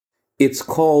It's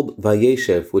called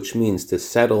Vayeshev, which means to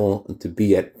settle and to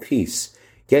be at peace.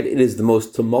 Yet it is the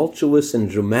most tumultuous and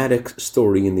dramatic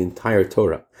story in the entire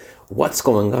Torah. What's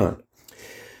going on?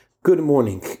 Good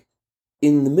morning.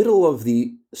 In the middle of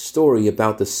the story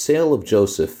about the sale of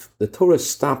Joseph, the Torah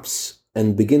stops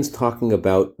and begins talking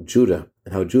about Judah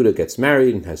and how Judah gets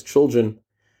married and has children.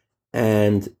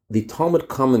 And the Talmud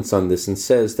comments on this and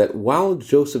says that while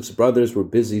Joseph's brothers were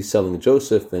busy selling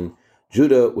Joseph and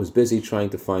Judah was busy trying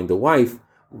to find a wife,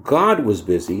 God was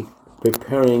busy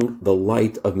preparing the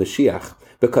light of Mashiach,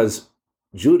 because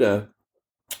Judah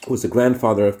was the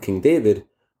grandfather of King David,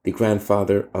 the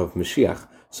grandfather of Mashiach.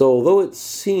 So although it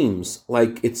seems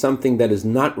like it's something that is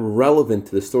not relevant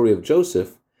to the story of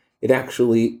Joseph, it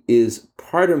actually is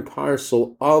part and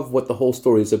parcel of what the whole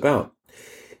story is about.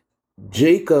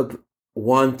 Jacob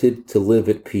wanted to live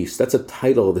at peace. That's a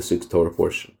title of the sixth Torah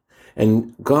portion.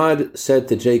 And God said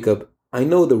to Jacob, I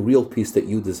know the real peace that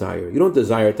you desire. You don't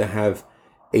desire to have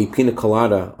a pina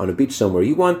colada on a beach somewhere.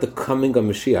 You want the coming of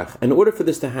Mashiach. In order for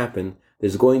this to happen,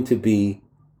 there's going to be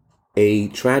a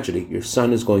tragedy. Your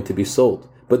son is going to be sold.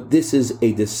 But this is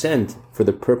a descent for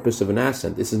the purpose of an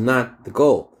ascent. This is not the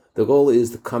goal. The goal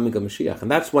is the coming of Mashiach. And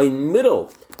that's why in the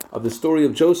middle of the story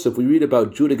of Joseph, we read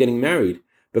about Judah getting married,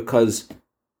 because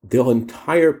the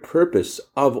entire purpose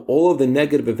of all of the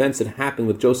negative events that happened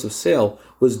with Joseph's sale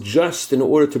was just in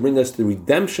order to bring us the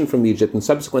redemption from Egypt, and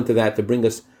subsequent to that, to bring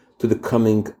us to the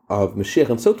coming of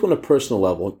Mashiach. And so too on a personal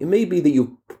level, it may be that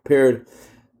you prepared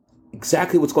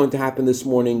exactly what's going to happen this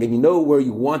morning, and you know where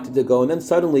you wanted to go, and then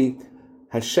suddenly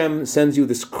Hashem sends you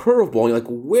this curveball, and you're like,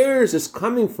 where is this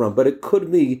coming from? But it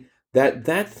could be that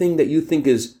that thing that you think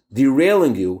is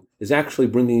derailing you is actually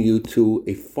bringing you to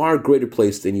a far greater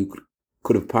place than you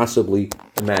could have possibly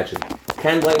imagined.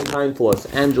 Candlelight time to Los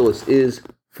Angeles is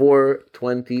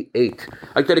 4:28.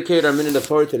 I dedicate our minute of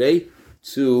Torah today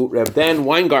to Reb Dan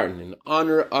Weingarten in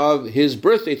honor of his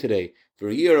birthday today. For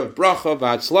a year of bracha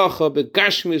v'atzlacha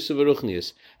b'gashmius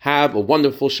v'ruchnius. Have a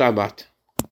wonderful Shabbat.